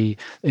of the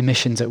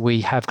emissions that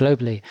we have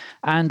globally.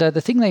 And the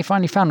thing they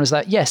finally found was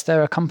that, yes,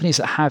 there are companies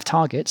that have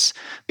targets.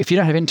 If you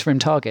don't have interim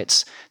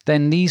targets,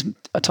 then these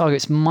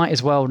targets might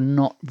as well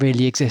not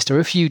really exist. Or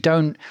if you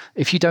don't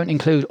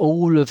include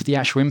all of the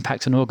actual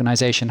impact an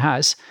organization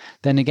has,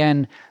 then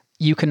again,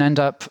 you can end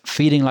up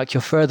feeling like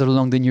you're further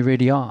along than you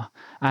really are.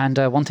 And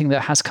one thing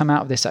that has come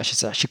out of this,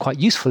 is actually quite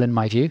useful in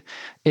my view,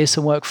 is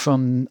some work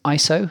from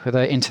ISO,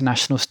 the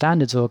International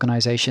Standards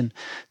Organization.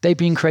 They've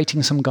been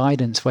creating some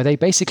guidance where they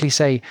basically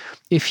say,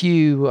 if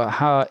you're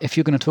going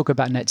to talk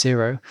about net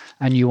zero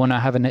and you want to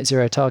have a net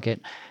zero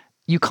target,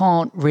 you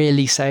can't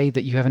really say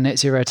that you have a net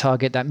zero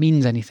target that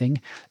means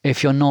anything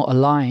if you're not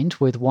aligned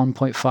with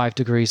 1.5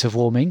 degrees of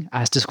warming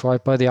as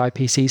described by the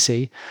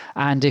IPCC.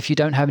 And if you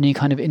don't have any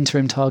kind of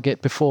interim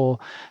target before,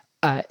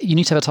 you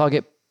need to have a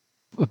target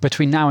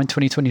between now and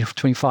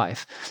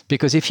 2025.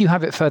 Because if you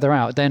have it further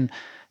out, then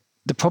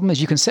the problem is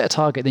you can set a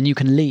target, then you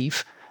can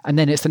leave, and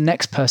then it's the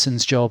next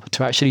person's job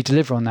to actually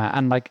deliver on that.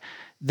 And like,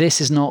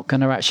 this is not going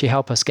to actually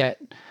help us get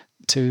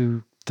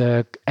to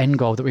the end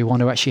goal that we want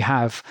to actually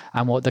have,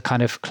 and what the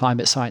kind of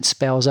climate science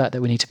spells out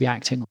that we need to be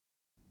acting on.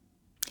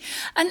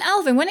 And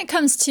Alvin, when it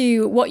comes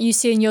to what you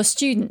see in your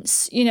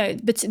students,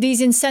 but these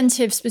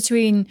incentives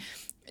between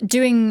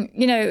doing,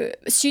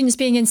 students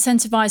being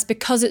incentivized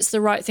because it's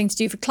the right thing to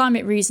do for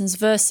climate reasons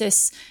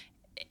versus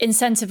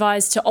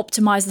incentivized to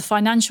optimize the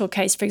financial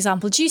case, for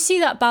example. Do you see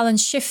that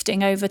balance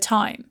shifting over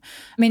time?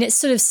 It's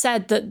sort of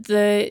said that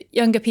the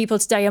younger people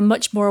today are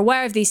much more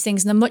aware of these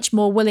things and are much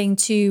more willing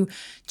to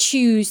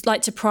choose,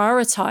 like to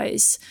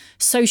prioritize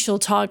social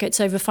targets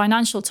over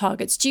financial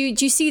targets. Do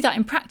you see that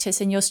in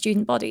practice in your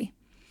student body?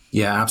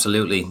 Yeah,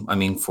 absolutely.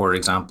 For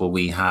example,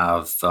 we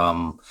have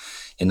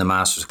in the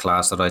master's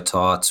class that I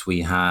taught,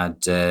 we had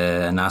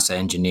a NASA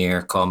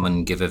engineer come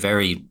and give a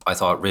very, I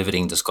thought,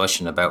 riveting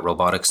discussion about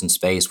robotics in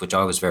space, which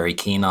I was very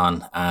keen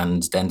on.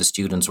 And then the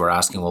students were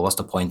asking, well, what's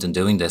the point in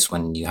doing this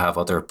when you have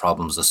other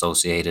problems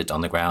associated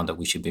on the ground that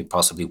we should be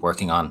possibly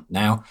working on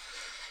now?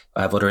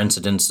 I have other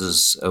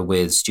incidences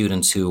with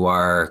students who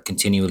are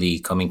continually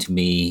coming to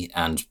me,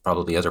 and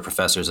probably other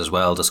professors as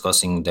well,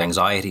 discussing the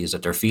anxieties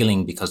that they're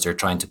feeling because they're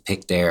trying to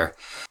pick their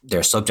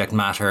subject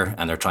matter,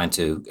 and they're trying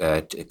to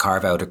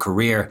carve out a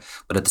career.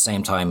 But at the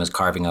same time as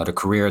carving out a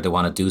career, they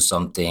want to do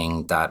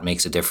something that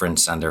makes a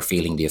difference, and they're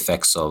feeling the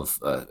effects of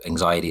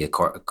anxiety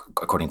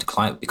according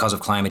to because of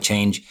climate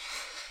change.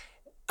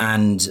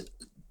 And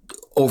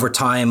over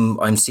time,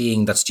 I'm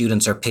seeing that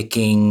students are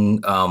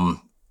picking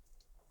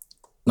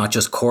not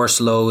just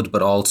course load,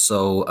 but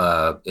also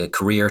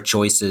career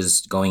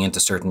choices going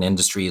into certain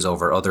industries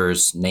over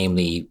others.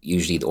 Namely,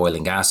 usually the oil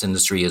and gas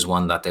industry is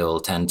one that they will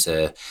tend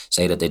to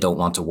say that they don't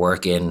want to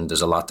work in.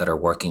 There's a lot that are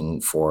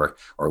working for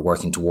or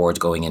working towards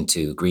going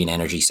into green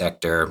energy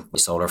sector,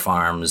 solar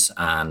farms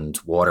and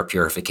water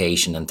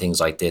purification and things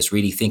like this,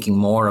 really thinking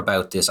more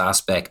about this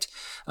aspect,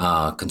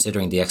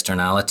 considering the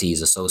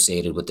externalities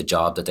associated with the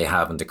job that they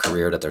have and the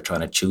career that they're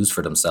trying to choose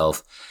for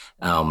themselves,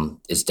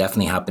 is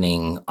definitely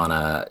happening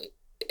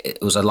it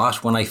was a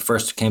lot when I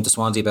first came to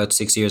Swansea about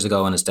 6 years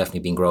ago, and it's definitely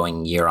been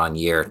growing year on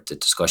year, the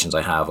discussions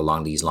I have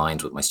along these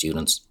lines with my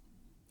students.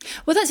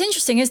 Well, that's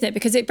interesting, isn't it?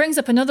 Because it brings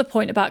up another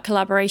point about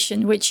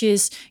collaboration, which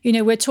is,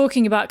 we're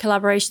talking about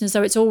collaboration as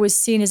though it's always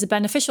seen as a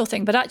beneficial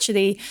thing. But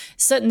actually,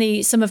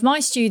 certainly some of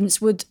my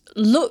students would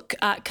look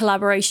at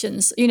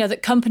collaborations,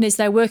 that companies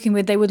they're working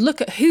with, they would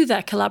look at who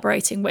they're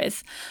collaborating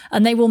with,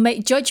 and they will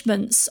make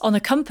judgments on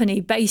a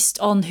company based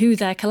on who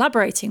they're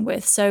collaborating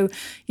with. So,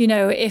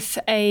 if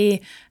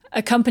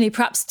a company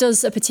perhaps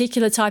does a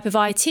particular type of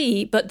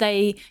IT, but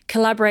they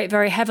collaborate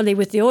very heavily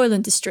with the oil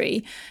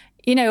industry,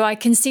 I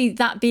can see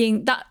that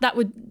being that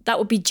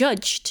would be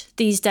judged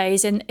these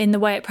days in the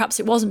way perhaps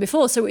it wasn't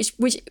before. So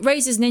which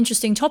raises an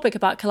interesting topic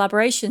about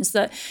collaborations,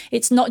 that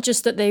it's not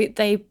just that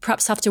they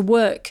perhaps have to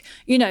work,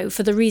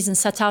 for the reasons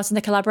set out in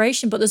the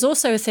collaboration, but there's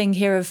also a thing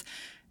here of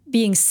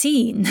being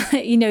seen.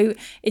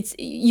 It's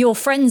your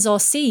friends are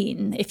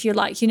seen, if you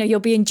like. You're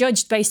being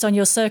judged based on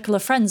your circle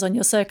of friends, on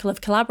your circle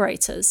of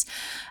collaborators.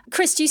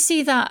 Chris, do you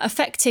see that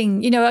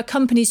affecting, are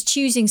companies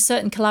choosing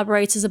certain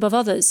collaborators above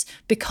others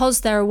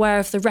because they're aware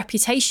of the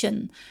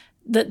reputation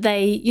that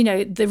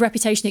the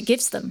reputation it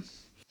gives them?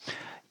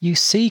 You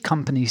see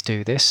companies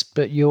do this,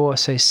 but you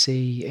also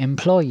see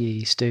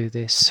employees do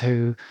this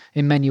who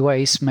in many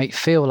ways may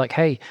feel like,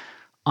 hey,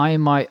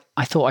 I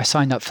thought I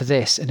signed up for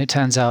this, and it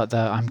turns out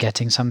that I'm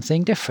getting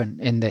something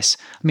different in this.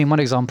 I mean, one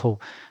example,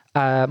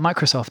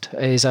 Microsoft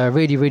is a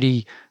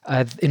really,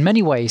 in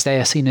many ways, they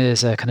are seen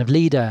as a kind of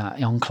leader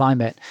on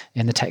climate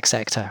in the tech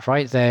sector,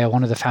 right? They are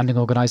one of the founding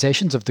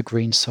organizations of the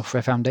Green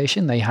Software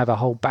Foundation. They have a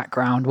whole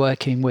background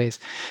working with,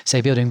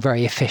 say, building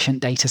very efficient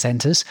data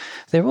centers.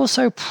 They're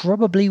also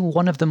probably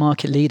one of the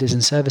market leaders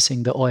in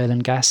servicing the oil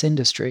and gas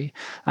industry.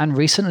 And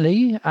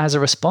recently, as a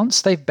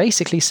response, they've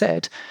basically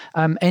said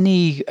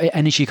any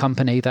energy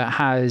company that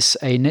has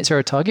a net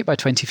zero target by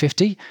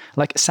 2050,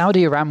 like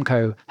Saudi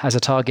Aramco has a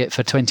target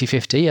for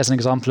 2050, as an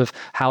example of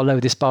how low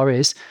this bar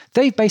is,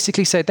 they've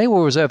basically said they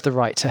will reserve the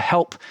right to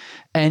help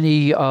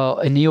any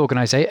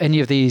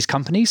of these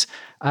companies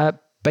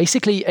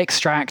basically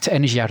extract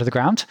energy out of the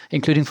ground,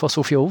 including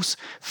fossil fuels,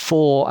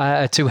 for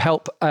to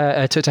help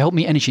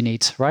meet energy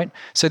needs, right?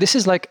 So this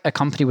is like a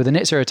company with a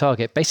net zero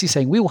target, basically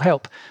saying we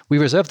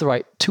reserve the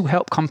right to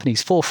help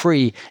companies for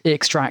free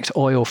extract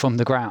oil from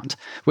the ground,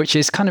 which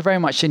is kind of very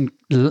much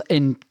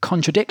in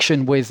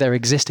contradiction with their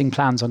existing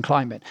plans on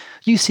climate.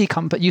 You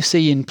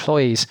see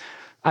employees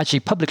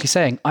actually publicly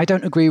saying, I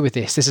don't agree with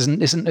this. This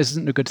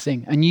isn't a good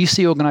thing. And you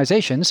see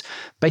organizations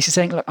basically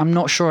saying, look, I'm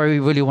not sure I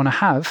really want to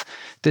have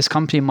this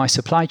company in my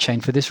supply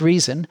chain for this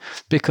reason,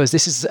 because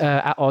this is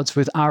at odds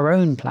with our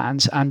own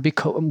plans. And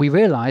because we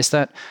realize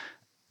that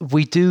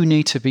we do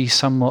need to be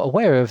somewhat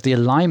aware of the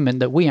alignment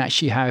that we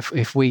actually have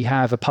if we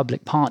have a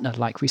public partner,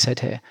 like we said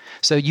here.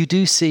 So you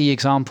do see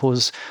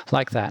examples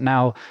like that.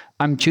 Now,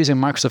 I'm choosing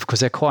Microsoft because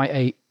they're quite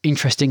a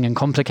interesting and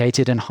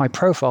complicated and high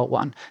profile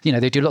one.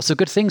 They do lots of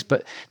good things,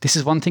 but this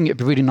is one thing it'd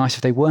be really nice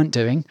if they weren't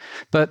doing.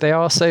 But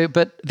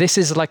this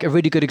is like a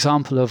really good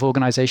example of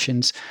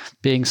organizations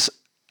being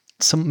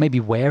some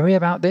maybe wary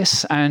about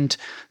this. And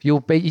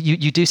you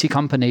do see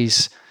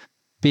companies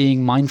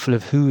being mindful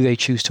of who they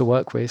choose to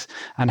work with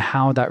and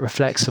how that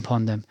reflects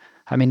upon them.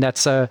 I mean,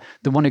 that's the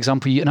one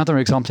example. Another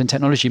example in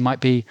technology might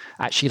be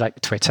actually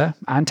like Twitter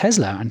and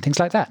Tesla and things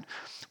like that.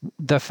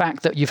 The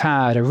fact that you've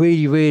had a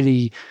really,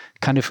 really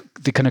kind of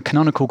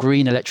canonical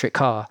green electric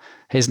car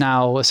is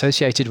now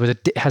associated with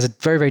has a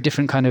very, very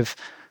different kind of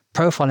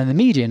profile in the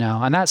media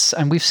now.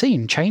 And we've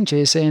seen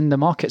changes in the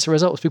markets as a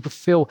result. People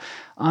feel,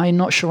 I'm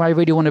not sure I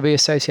really want to be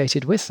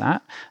associated with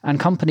that. And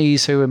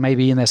companies who are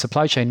maybe in their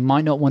supply chain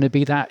might not want to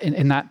be that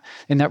in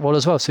that role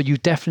as well. So you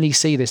definitely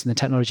see this in the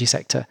technology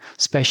sector,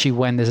 especially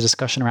when there's a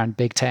discussion around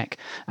big tech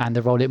and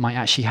the role it might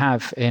actually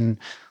have in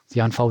the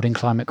unfolding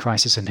climate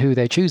crisis and who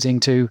they're choosing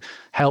to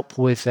help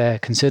with their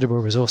considerable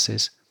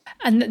resources.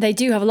 And they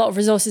do have a lot of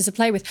resources to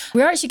play with.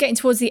 We're actually getting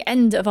towards the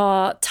end of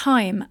our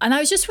time. And I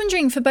was just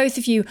wondering for both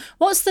of you,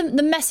 what's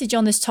the message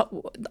on this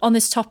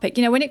topic?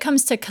 You know, when it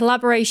comes to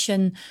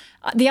collaboration,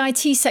 the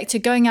IT sector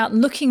going out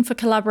looking for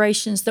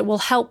collaborations that will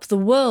help the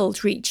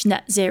world reach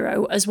net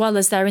zero, as well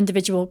as their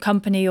individual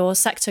company or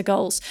sector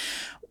goals.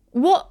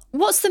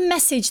 What's the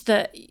message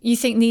that you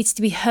think needs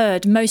to be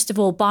heard most of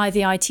all by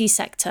the IT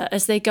sector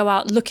as they go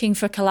out looking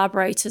for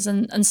collaborators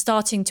and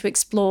starting to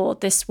explore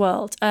this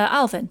world?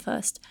 Alvin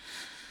first.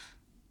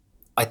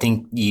 I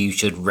think you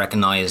should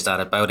recognise that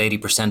about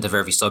 80% of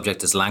every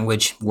subject is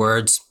language,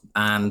 words,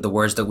 and the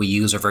words that we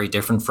use are very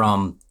different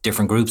from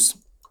different groups.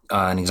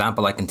 An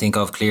example I can think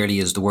of clearly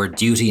is the word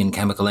duty in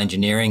chemical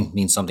engineering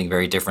means something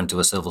very different to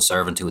a civil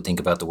servant who would think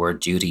about the word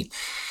duty.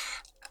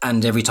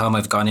 And every time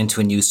I've gone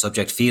into a new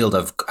subject field,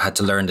 I've had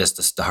to learn this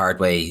the hard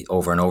way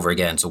over and over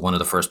again. So one of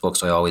the first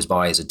books I always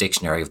buy is a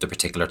dictionary of the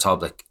particular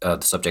topic, the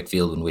subject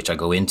field in which I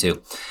go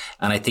into.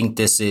 And I think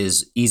this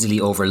is easily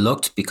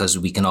overlooked because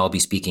we can all be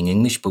speaking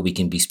English, but we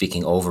can be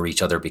speaking over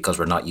each other because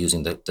we're not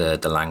using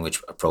the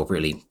language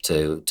appropriately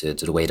to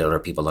the way that other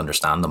people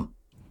understand them.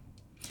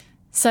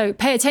 So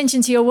pay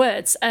attention to your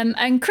words.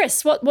 And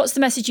Chris, what's the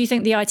message you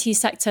think the IT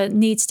sector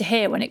needs to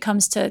hear when it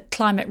comes to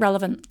climate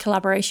relevant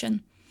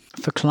collaboration?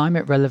 For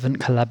climate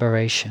relevant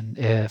collaboration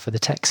for the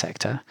tech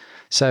sector,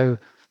 so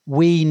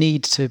we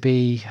need to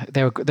be,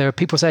 there are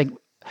people saying,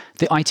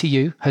 the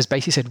ITU has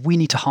basically said we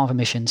need to halve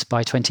emissions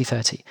by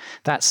 2030.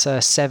 That's a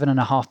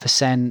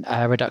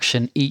 7.5%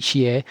 reduction each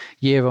year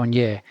on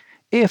year.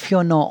 If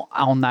you're not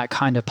on that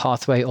kind of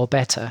pathway or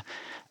better,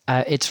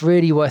 it's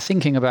really worth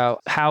thinking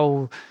about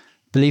how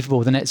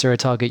believable the net zero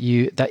target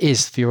that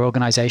is for your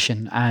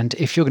organization. And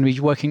if you're going to be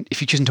working,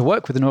 if you're choosing to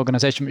work with an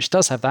organization which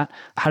does have that,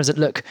 how does it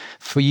look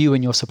for you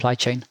and your supply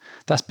chain?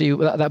 That'd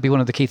be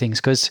one of the key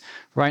things, because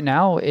right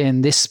now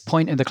in this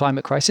point in the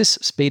climate crisis,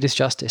 speed is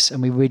justice,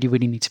 and we really,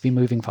 really need to be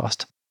moving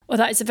fast. Well,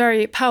 that is a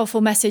very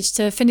powerful message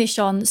to finish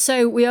on.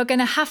 So we are going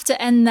to have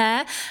to end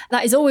there.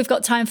 That is all we've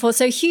got time for.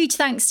 So huge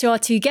thanks to our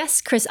two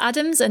guests, Chris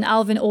Adams and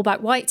Alvin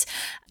Orbach-White.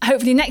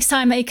 Hopefully next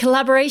time a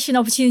collaboration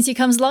opportunity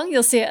comes along,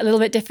 you'll see it a little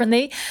bit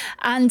differently.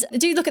 And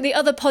do look at the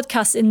other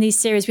podcasts in these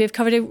series. We have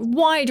covered a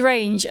wide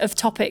range of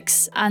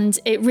topics, and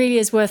it really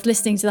is worth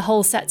listening to the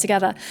whole set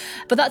together.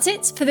 But that's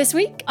it for this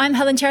week. I'm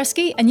Helen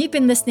Chersky, and you've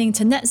been listening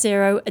to Net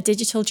Zero, A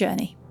Digital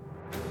Journey.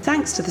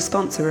 Thanks to the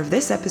sponsor of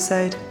this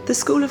episode, the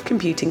School of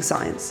Computing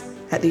Science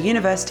at the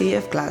University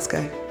of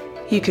Glasgow.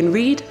 You can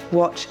read,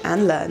 watch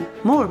and learn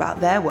more about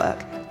their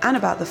work and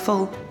about the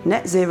full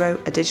Net Zero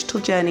A Digital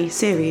Journey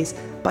series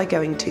by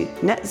going to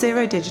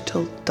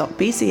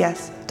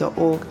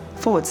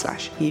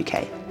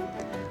netzerodigital.bcs.org/UK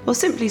or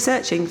simply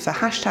searching for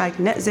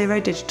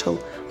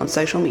 #NetZeroDigital on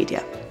social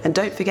media. And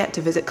don't forget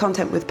to visit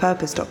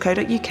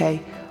contentwithpurpose.co.uk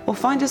or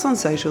find us on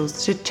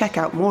socials to check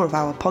out more of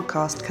our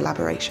podcast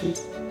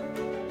collaborations.